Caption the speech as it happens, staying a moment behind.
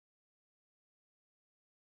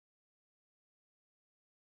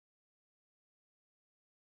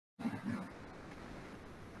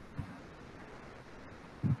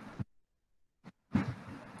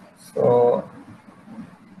So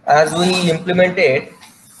as we implemented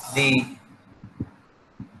the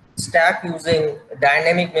stack using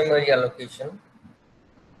dynamic memory allocation,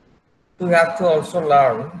 we have to also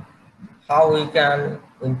learn how we can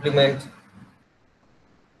implement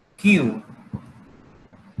queue,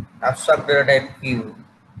 abstract data type queue,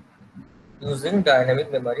 using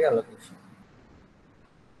dynamic memory allocation.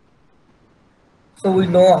 So we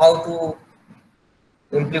know how to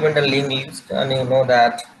implement a linked list, and you know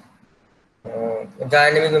that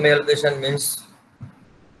dynamic memory allocation means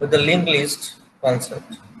with the linked list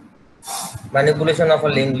concept, manipulation of a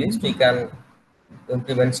linked list, we can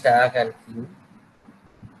implement stack and queue.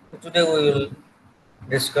 So today we will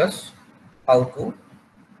discuss how to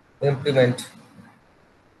implement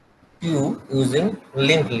queue using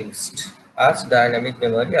linked list as dynamic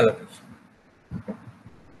memory allocation.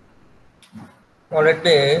 Now let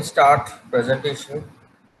me start presentation.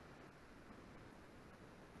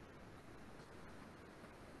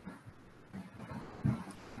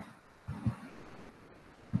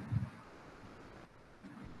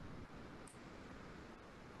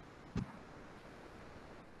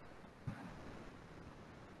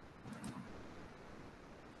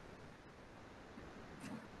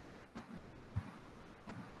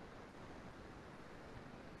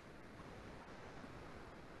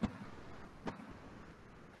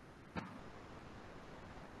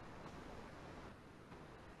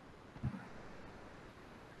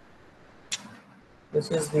 This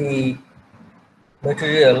is the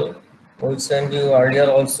material we sent you earlier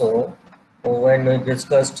also when we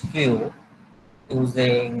discussed queue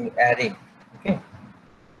using array. Okay,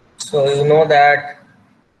 so you know that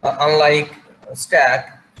unlike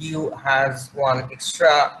stack, queue has one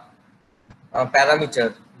extra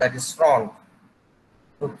parameter, that is front.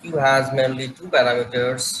 So queue has mainly two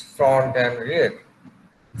parameters, front and rear.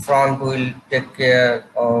 Front will take care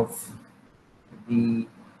of the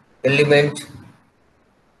element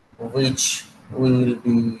which will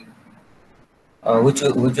be which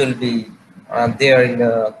will be there in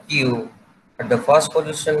the queue at the first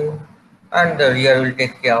position, and the rear will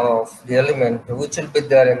take care of the element which will be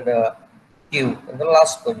there in the queue in the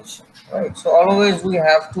last position, right? So always we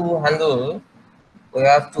have to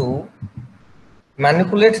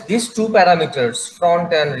manipulate these two parameters,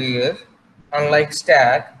 front and rear, unlike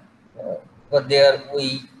stack, but there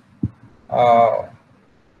uh,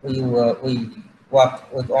 we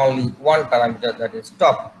work with only one parameter, that is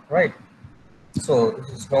top, right? So this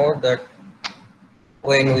is note that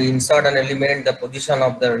when we insert an element, the position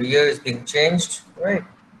of the rear is being changed, right?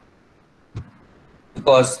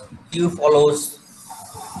 Because queue follows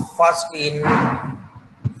first in,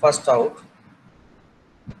 first out.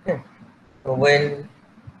 Okay. So when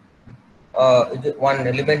one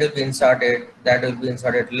element will be inserted, that will be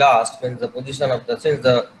inserted last when the position of the, since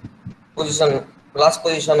the position, last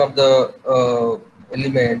position of the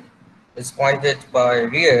element is pointed by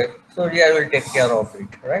rear, so rear will take care of it,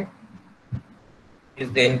 right?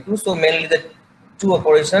 Is the NQ. So mainly the two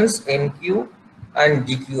operations, NQ and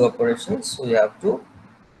DQ operations, so we have to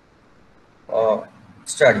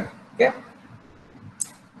study. Okay.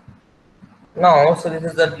 Now, so this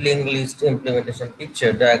is the linked list implementation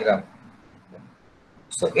picture diagram.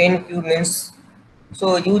 So NQ means,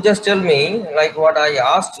 so you just tell me like what I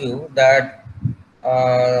asked you, that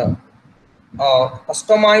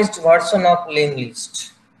customized version of linked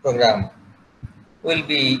list program will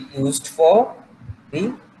be used for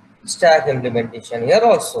the stack implementation. Here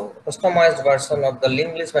also, customized version of the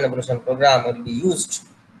linked list manipulation program will be used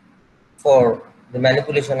for the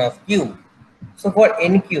manipulation of queue. So for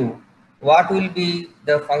NQ, what will be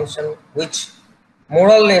the function which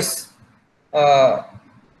more or less uh,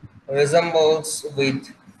 resembles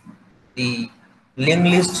with the linked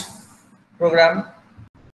list program?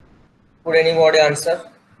 Could anybody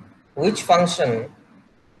answer? Which function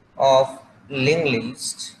of linked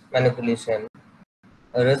list manipulation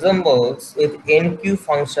resembles with NQ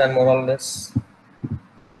function more or less?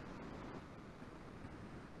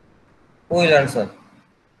 Who will answer?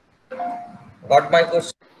 Got my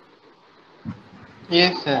question?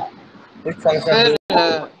 Yes, sir. Which function do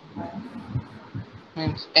Sir, you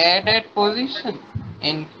means add at position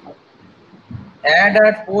in add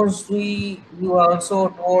at post? You also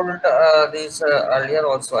told this earlier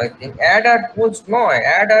also, I think. Add at post, no,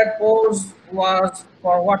 add at post was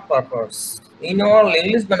for what purpose? In your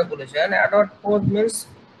linked list manipulation, add at post means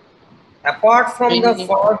apart from the in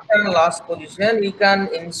first and last position, you can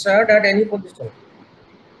insert at any position.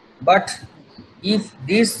 But if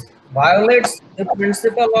this violates the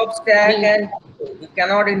principle of stack means and You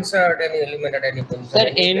cannot insert any element at any position. Sir,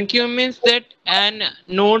 NQ means that an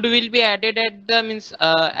node will be added at the means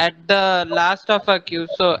at the last of a queue.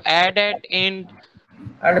 So add at end.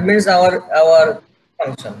 And means our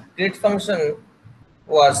function. Create function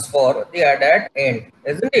was for the add at end,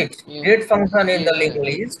 isn't it? Yes, Create function in the yes, linked sir.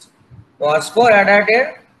 list was for add at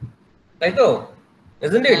end, like oh,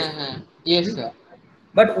 isn't it? Yes, sir.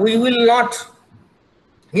 But we will not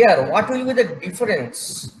here. What will be the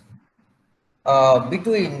difference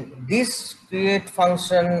between this create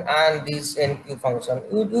function and this enq function?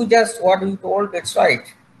 You just what you told, it's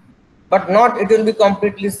right, but not it will be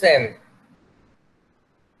completely same.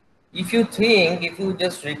 If you think, if you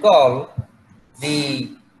just recall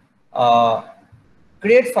the uh,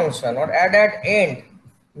 create function or add at end,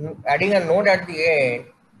 adding a node at the end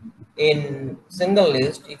in single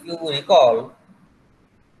list, if you recall,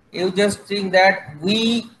 you just think that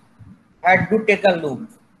we had to take a loop,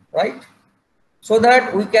 right? So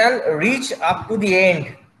that we can reach up to the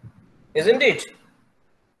end, isn't it?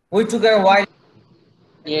 We took a while.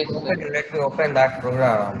 Yes, sir. Okay, let me open that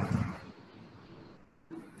program.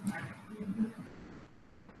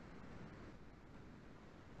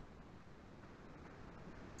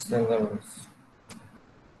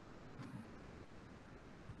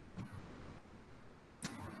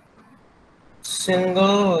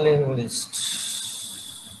 Single linked list.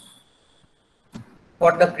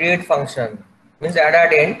 For the create function means add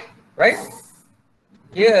at end, right?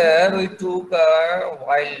 Here we took a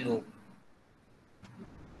while loop.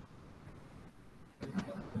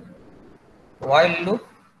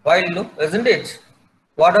 While loop, isn't it?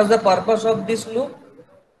 What was the purpose of this loop?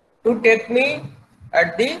 To take me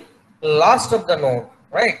at the last of the node,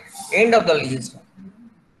 right? End of the list,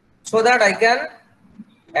 so that I can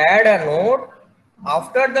add a node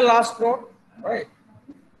after the last node, right?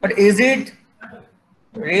 But is it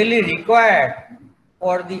really required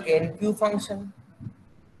for the enq function?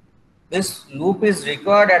 This loop is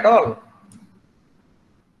required at all?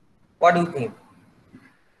 What do you think?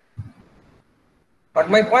 But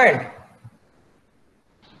my point,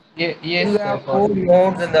 Yes, you sir. have Got four it.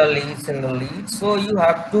 nodes in the lead, so you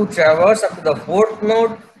have to traverse up to the fourth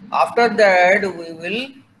node. After that, we will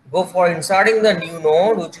go for inserting the new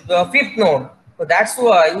node, which is the fifth node. So that's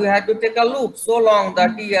why we have to take a loop so long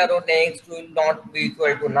that t arrow next will not be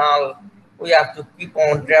equal to null. We have to keep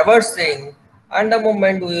on traversing, and the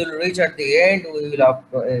moment we will reach at the end, we will have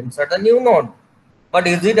to insert a new node. But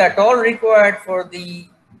is it at all required for the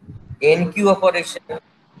NQ operation?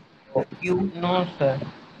 Q? No, sir.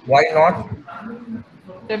 Why not?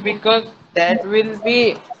 Sir, because that will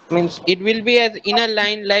be means it will be as in a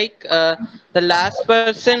line like the last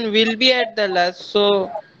person will be at the last,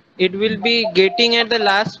 so it will be getting at the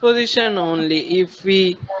last position only if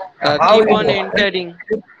we How keep you on know? entering.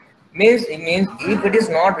 It means if it is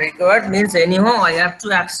not required, means anyhow I have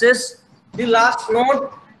to access the last node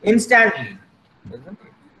instantly. Isn't it?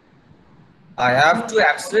 I have to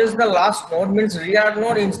access the last node means rear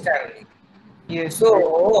node instantly. Yes, So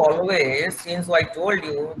always, since I told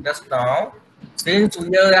you just now, since we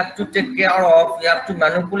have to take care of, we have to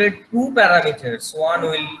manipulate two parameters. One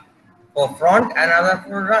will for front, another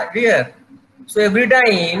for rear. So every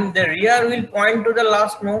time the rear will point to the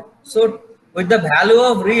last node. So with the value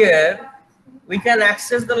of rear, we can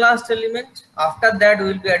access the last element. After that, we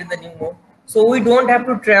will be adding the new node. So we don't have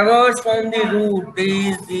to traverse from the root,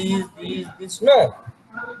 these. No,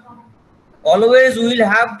 always we will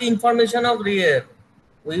have the information of rear.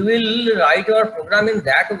 We will write our program in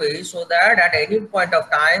that way so that at any point of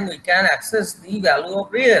time we can access the value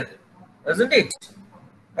of rear, isn't it?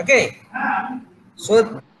 Okay,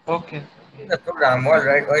 so okay. the program, all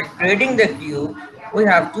right, while creating the queue, we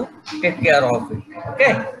have to take care of it.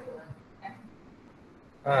 Okay.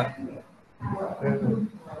 Uh,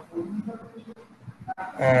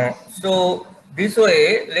 mm, so this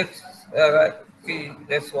way, see,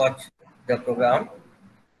 let's watch the program.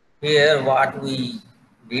 Here what we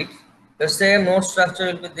did, the same node structure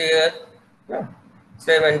will be there. Yeah.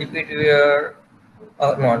 Same NDP here.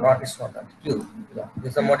 No, not it's not that. Q. Yeah.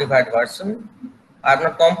 This is a modified version. I have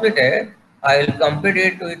not completed. I will complete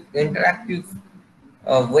it with interactive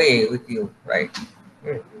way with you, right?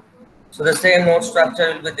 Hmm. So the same node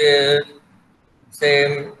structure will be there.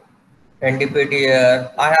 Same NDP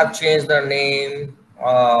here. I have changed the name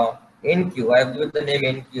NQ. I have given the name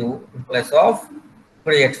NQ in place of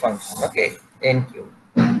create function. Okay, NQ.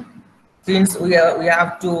 Since we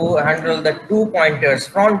have to handle the two pointers,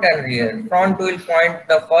 front and rear. Front will point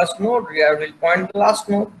the first node, rear will point the last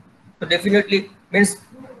node. So definitely means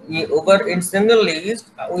over in single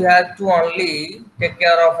list we have to only take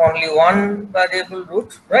care of only one variable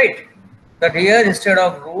root, right? That here instead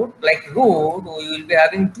of root, like root, we will be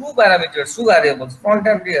having two parameters, two variables, front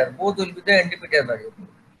and rear. Both will be the independent variable.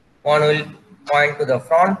 One will point to the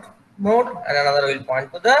front node and another will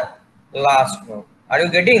point to the last node. Are you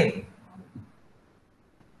getting?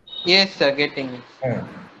 Yes, sir. Getting it. Hmm.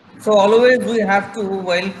 So always we have to,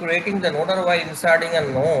 while creating the node or while inserting a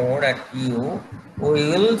node at Q, we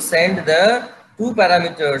will send the two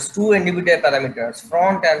parameters, two individual parameters,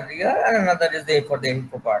 front and rear, and another is the for the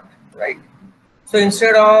info part, right? So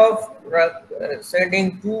instead of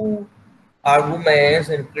sending two arguments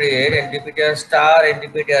and create individual star,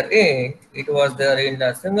 individual int, it was there in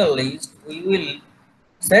a single list. We will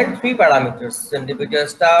send three parameters: individual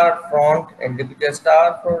star, front, individual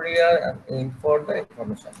star for rear, and int for the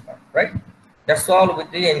information part, right? That's all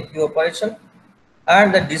with the NQ operation,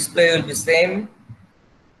 and the display will be same,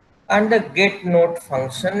 and the get node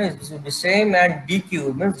function is will be same, and deq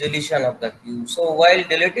means deletion of the queue. So while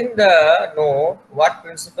deleting the node, what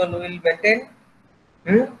principle will maintain?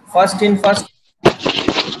 First in, first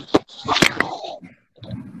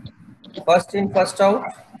in, first out,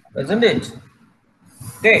 isn't it?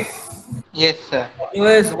 Okay. Yes, sir.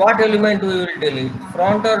 Always, what element we will delete?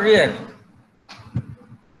 Front or rear?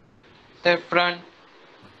 The front.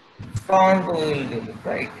 Front we will delete,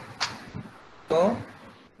 right? So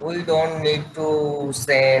we don't need to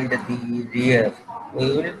send the rear. We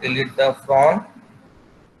will delete the front,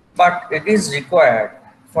 but it is required.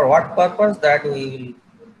 For what purpose, that we will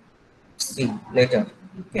see later.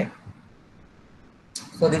 Okay.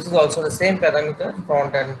 So this is also the same parameter,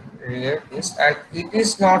 front and rear is, and it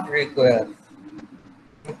is not required.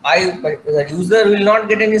 The user will not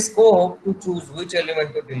get any scope to choose which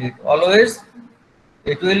element to delete. Always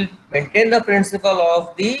it will maintain the principle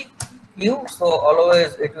of the queue. So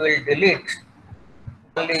always it will delete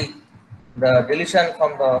only the deletion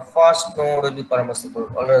from the first node will be permissible.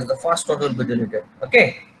 Always the first node will be deleted.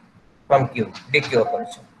 Okay, from queue, DQ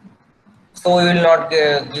operation. So we will not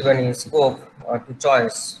give any scope to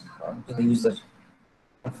choice to the user.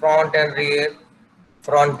 Front and rear.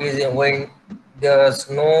 Front is when there is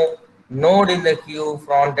no node in the queue,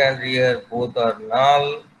 front and rear both are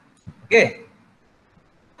null. Okay.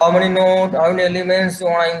 How many nodes, how many elements you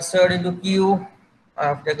want to insert into queue? I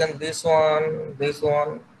have taken this one, this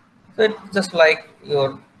one. So it's just like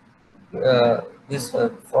your this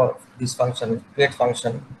for this function, create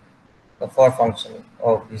function, the for function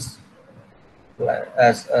of this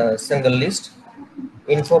as a single list.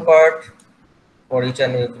 Info part for each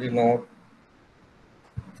and every node.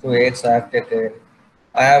 To X I have taken.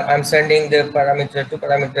 I'm sending the parameter, two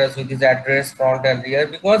parameters with this address, front and rear,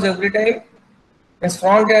 because every time this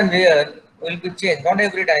front and rear will be changed. Not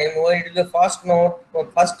every time. When it is the first node or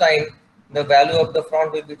first time, the value of the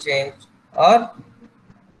front will be changed. Or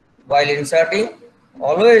while inserting,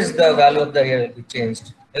 always the value of the rear will be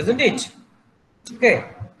changed, isn't it? Okay.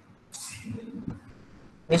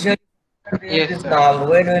 Initially, rear Yes, is sir. null.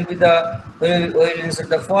 When will be the when we will insert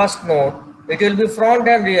the first node, it will be front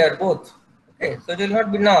and rear both. Okay, so it will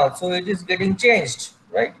not be null. So it is getting changed,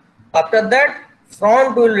 right? After that,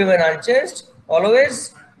 front will remain unchanged.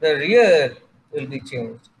 Always the rear will be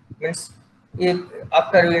changed. Means if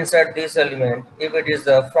after we insert this element, if it is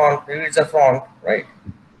the front, if it's a front, right?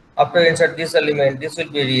 After insert this element, this will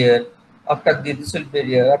be rear. After this will be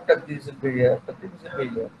rear. After this will be rear. After this will be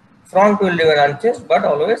rear. Front will remain unchanged, but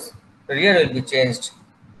always rear will be changed.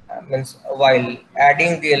 Means while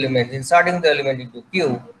adding the element, inserting the element into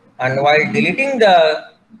queue, and while deleting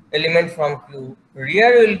the element from queue,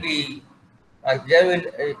 rear will be and there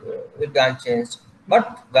will be unchanged,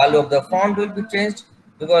 but value of the front will be changed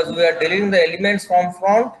because we are deleting the elements from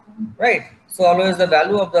front, right? So always the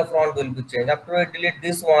value of the front will be changed. After we delete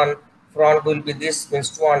this one, front will be this,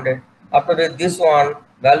 means 200. After this one,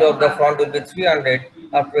 value of the front will be 300.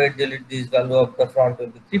 After we delete this, value of the front will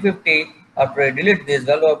be 350. After we delete this,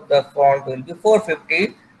 value of the front will be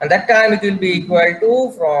 450, and that time it will be equal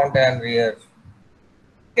to front and rear.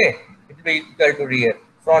 Okay, it will be equal to rear.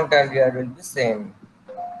 Front and rear will be same.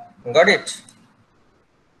 Got it?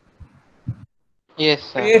 Yes,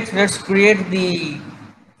 sir. Create. Let's create the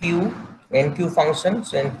queue, NQ function.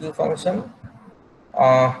 So NQ function.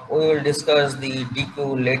 We will discuss the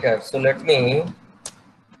DQ later. So let me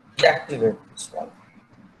deactivate this one.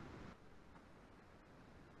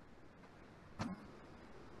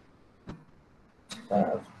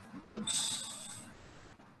 Uh,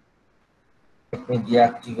 Let me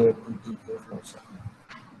deactivate the DQ function.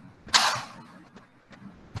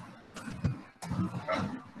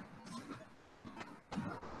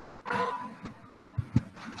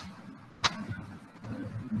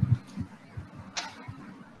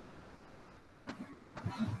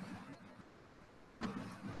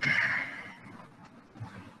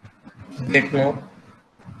 get node.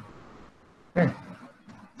 Okay.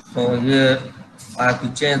 So here I have to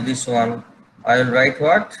change this one. I will write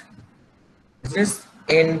what? This is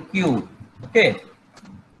NQ. Okay.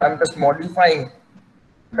 I'm just modifying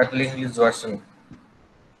that English version.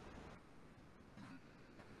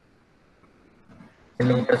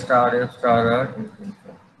 Kilometer star F star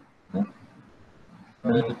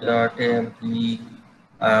TMP.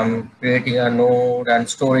 I'm creating a node and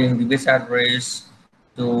storing the base address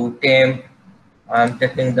to temp. I'm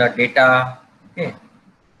taking the data. Okay.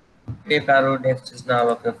 Tape arrow next is now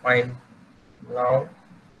okay fine. Now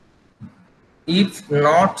if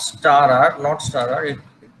not star R, not star R, if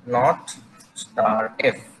not star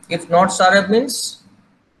F. If not star F means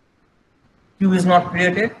Q is not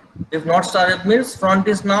created. If not star F means front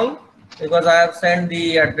is null because I have sent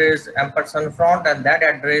the address ampersand front and that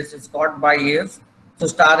address is got by F. So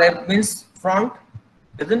star F means front,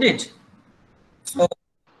 isn't it? So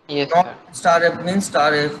Yes, not sir. star F means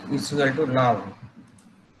star F is equal to null.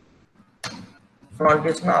 Front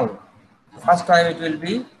is null. First time it will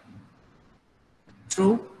be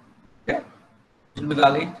true. Okay. It will be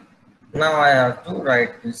valid. Now I have to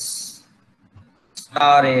write this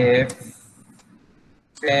star F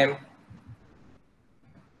same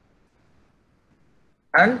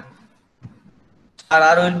and star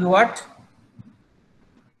R will be what?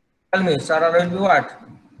 Tell me, star R will be what?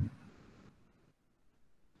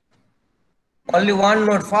 Only one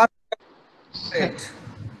node first. Sir. Wait.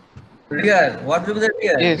 Rear. What will be the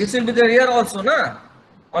rear? This Yes. will be the rear also, na?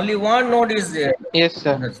 Only one node is there. Yes,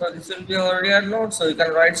 sir. So this will be our rear node. So you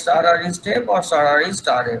can write star R is temp or star R is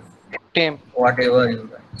star F. Temp. Whatever you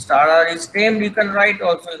write. Star R is temp, you can write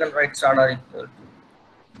also. You can write star R equal to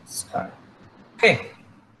star. Okay.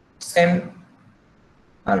 Same.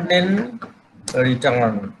 And then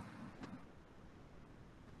return.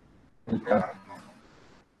 Return.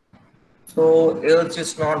 So else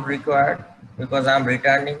is not required because I'm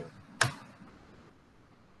returning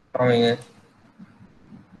from here.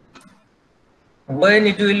 When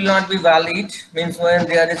it will not be valid means when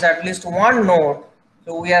there is at least one node.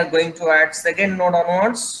 So we are going to add second node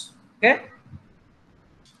onwards. Okay.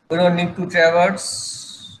 We don't need to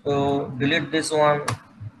traverse. So delete this one.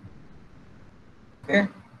 Okay.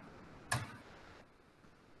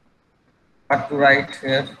 What to write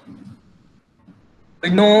here? We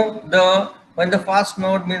know the when the first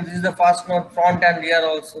node means this is the first node front and rear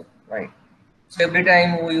also, right? So every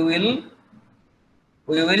time we will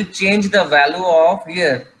change the value of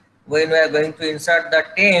here when we are going to insert the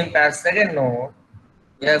temp as second node.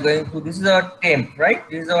 We are going to, this is our temp, right?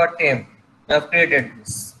 This is our temp. We have created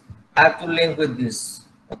this. I have to link with this.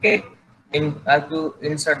 Okay. I have to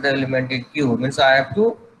insert the element in Q. Means I have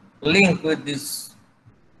to link with this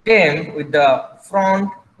temp with the front,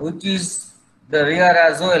 which is the rear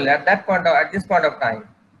as well at this point of time.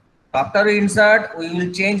 After we insert, we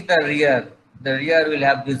will change the rear. The rear will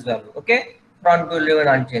have this value. Okay. Front will remain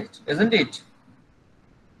unchanged, isn't it?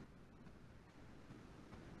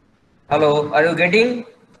 Hello, are you getting?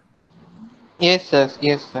 Yes, sir.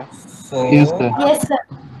 Yes, sir. Yes, So sir. Yes, sir.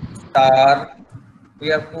 star we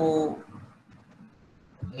have to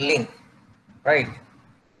link, right?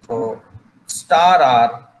 So star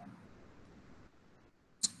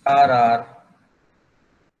R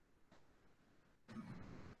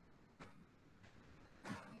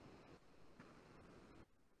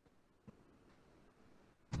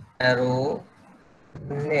arrow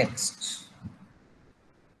next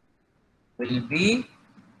will be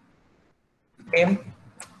temp.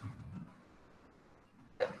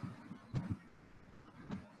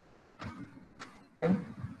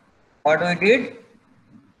 What we did?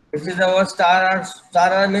 This is our star R.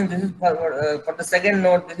 Star R means this is for the second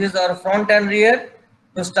node. This is our front and rear.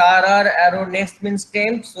 So star R arrow next means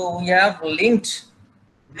temp. So we have linked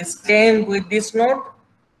this temp with this node,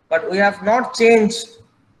 but we have not changed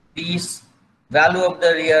this value of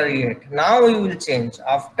the rear yet. Now we will change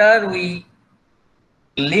after we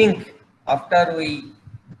link, after we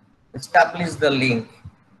establish the link.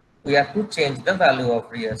 We have to change the value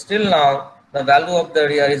of rear. Still now the value of the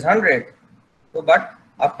rear is 100. So, but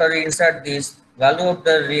after we insert this, value of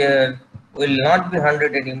the rear will not be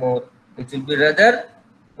 100 anymore. It will be rather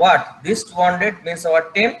what? This 200 means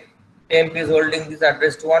our temp. Temp is holding this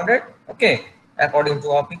address 200. Okay, according to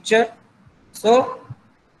our picture. So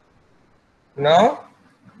now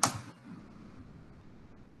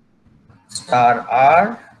star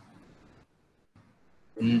R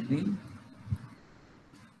will be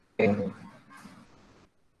temp.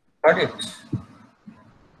 Got it?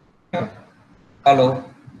 Hello,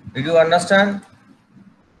 did you understand?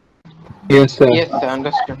 Yes, sir. Yes, sir.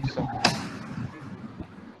 Understood, sir.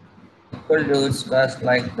 told you it's just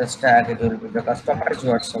like the stack, it will be the customized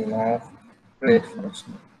version of create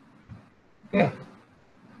function. Okay,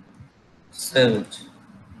 save it.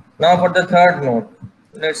 Now for the third node,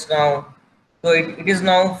 let's now, so it is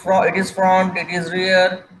now it is front, it is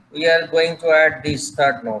rear, we are going to add this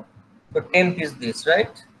third node. So temp is this,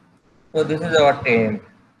 right? So this is our temp.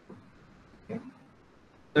 Okay.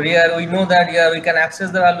 So rear, we know that here we can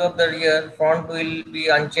access the value of the rear, front will be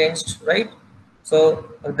unchanged, right? So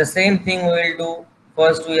the same thing we will do.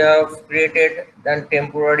 First we have created then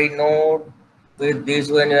temporary node with this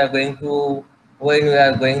when we are going to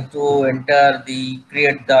enter the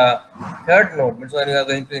create the third node, means when we are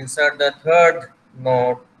going to insert the third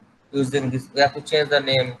node using this, we have to change the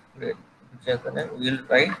name. Change the name, we will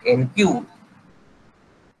write NQ.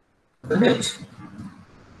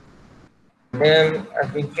 Name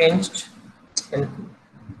has been changed. NQ.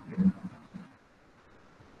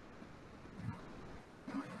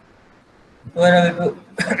 So when we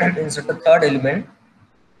to insert the third element,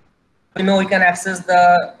 we know we can access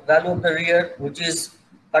the value of the rear, which is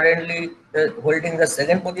currently holding the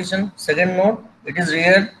second position, second node. It is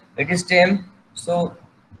rear, it is temp. So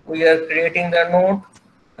we are creating the node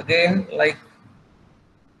again, like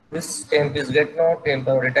this temp is get node, temp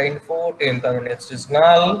our data info, temp our next is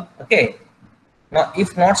null. Okay. Now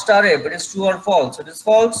if not star if it is true or false, it is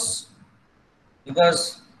false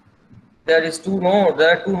because there are two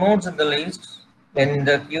nodes in the list in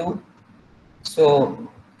the queue. So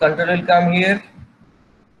control will come here.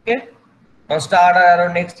 Okay. Now star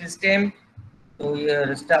arrow next is temp. So we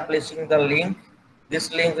are establishing the link.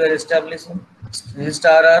 This link we are establishing. This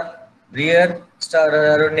star arrow rear star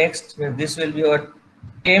arrow next. This will be our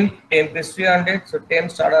temp. Temp is 300. So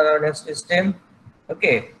temp star arrow next is temp.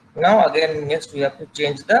 Okay. Now again next we have to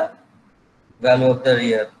change the value of the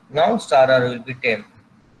rear. Now star arrow will be temp.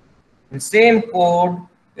 The same code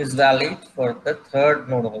is valid for the third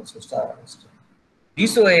node also star arrow.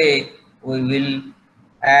 This way we will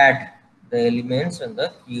add the elements in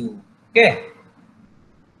the queue. Okay,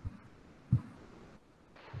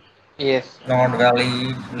 Yes. not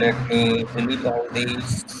valid. Let me delete all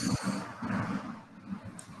these.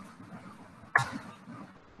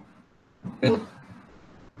 Okay.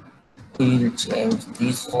 We will change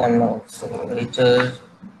this one also later.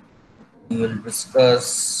 We will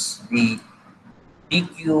discuss the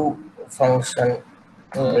DQ function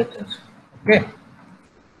later. Okay.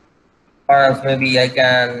 Or else maybe I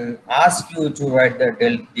can ask you to write the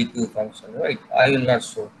del DQ function, right? I will not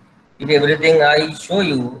show. If everything I show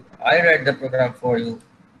you, I write the program for you,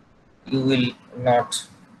 you will not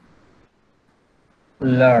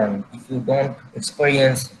learn if you don't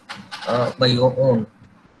experience by your own.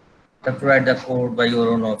 You have to write the code by your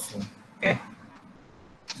own also. Okay.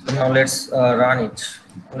 So now let's run it.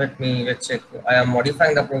 Let's check. I am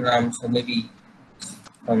modifying the program, so maybe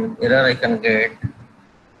some error I can get.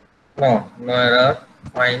 No, no error.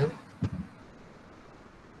 Fine.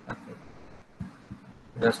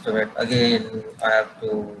 Just a minute. Again, I have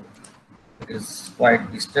to. It is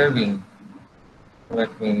quite disturbing.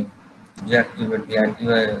 Let me deactivate the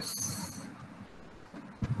antivirus.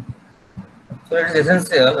 So it is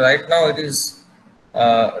essential. Right now, it is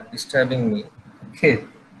disturbing me. Okay.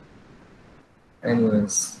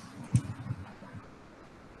 Anyways.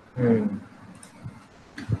 Hmm.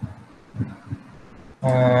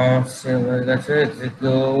 So let's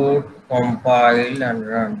execute, compile, and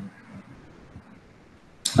run.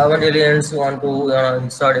 How many aliens you want to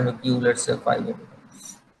insert in the queue? Let's say 5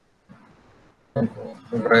 aliens.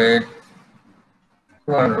 100,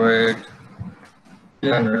 200,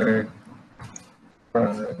 300,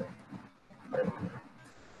 400.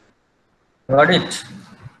 Got it?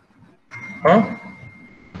 Huh?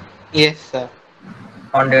 Yes, sir.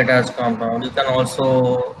 On data as compound. You can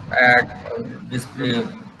also add display,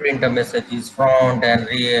 print a messages front and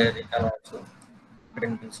rear. You can also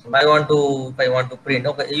print this. If I want to print,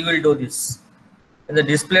 okay, you will do this. In the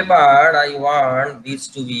display part, I want this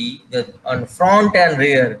to be the on front and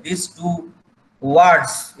rear. These two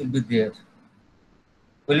words will be there.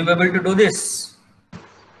 Will you be able to do this?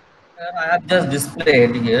 I have just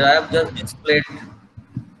displayed here. I have just displayed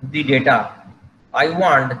the data. I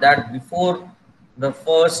want that before the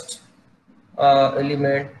first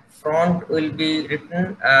element front will be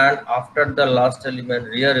written and after the last element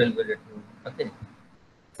rear will be written. Okay.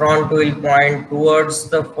 Front will point towards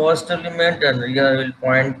the first element and rear will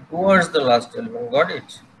point towards the last element. Got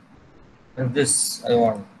it? And this I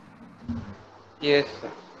want. Yes,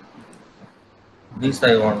 sir. This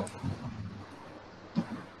I want.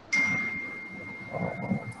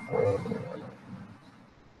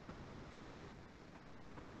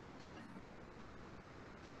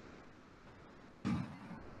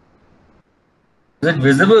 Is it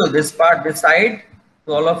visible, this part, this side,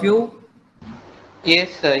 to all of you? Yes,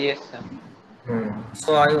 sir. Yes, sir.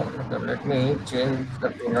 So let me change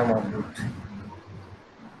the program of it.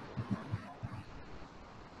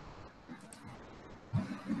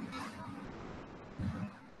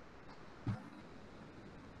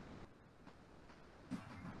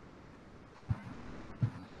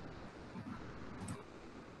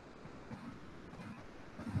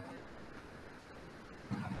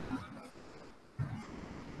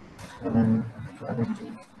 Um,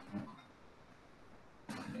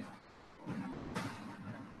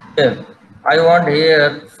 Here, I want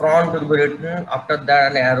here front will be written, after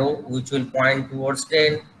that an arrow which will point towards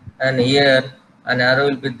 10, and here an arrow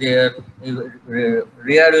will be there,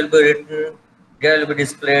 rear will be written, rear will be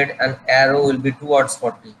displayed, and arrow will be towards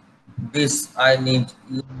 40. This I need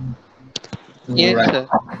you to Yes, write, sir.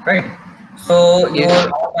 right? So Yes.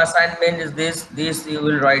 your assignment is this you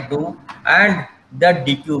will write to, and the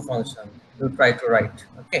DQ function you try to write,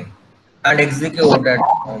 okay? And execute that,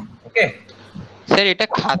 okay? Sir এটা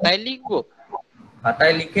খাতায় লিখবো?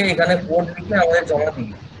 খাতায় লিখে এখানে code লিখে আমাদের জমা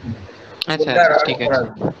দিই, আচ্ছা কোডটা আচ্ছা রান ঠিক আছে। করার,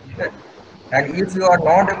 ঠিক আছে? And if you are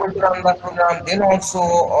not able to run the program, then also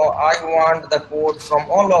I want the code from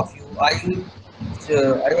all of you. I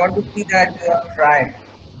want to see that you have tried.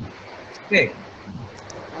 Okay,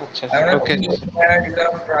 আচ্ছা I want okay to see sir. that you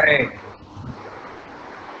have tried.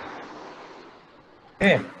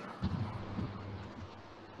 Okay,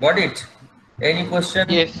 got it? Any question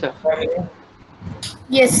Yes, sir. from you?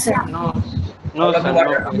 Yes, sir. No, no, All of sir. you No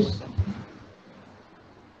understood? question.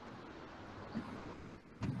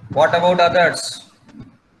 What about others?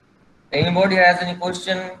 Anybody has any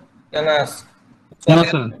question? Can ask. So No,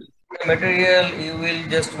 again, sir. material, you will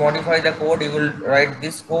just modify the code. You will write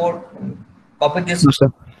this code, copy this, No, sir.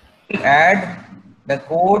 add the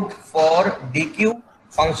code for DQ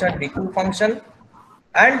function,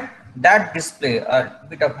 and that display a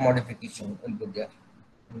bit of modification will be there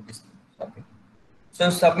in this topic. So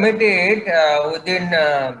submit it within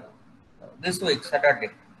this week,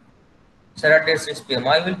 Saturday 6 p.m.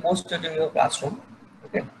 I will post it in your classroom.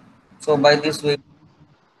 Okay. So by this week,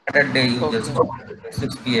 Saturday, you just Okay.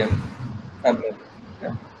 6 p.m. Submit.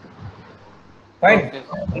 Yeah. Fine. Okay.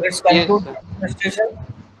 Let's Yes, conclude sir. the presentation.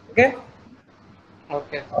 Okay.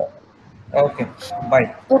 Okay. Okay.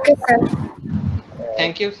 Bye. Okay, sir.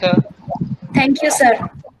 Thank you, sir. Thank you, sir.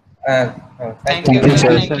 Thank Thank you. you, Thank you, sir.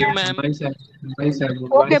 sir. Bye. Thank you, ma'am. Bye, sir. Bye, sir.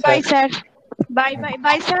 Goodbye, Okay, sir. bye, sir. Bye, bye,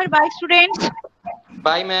 bye, sir. Bye, students.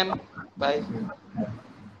 Bye, ma'am. Bye.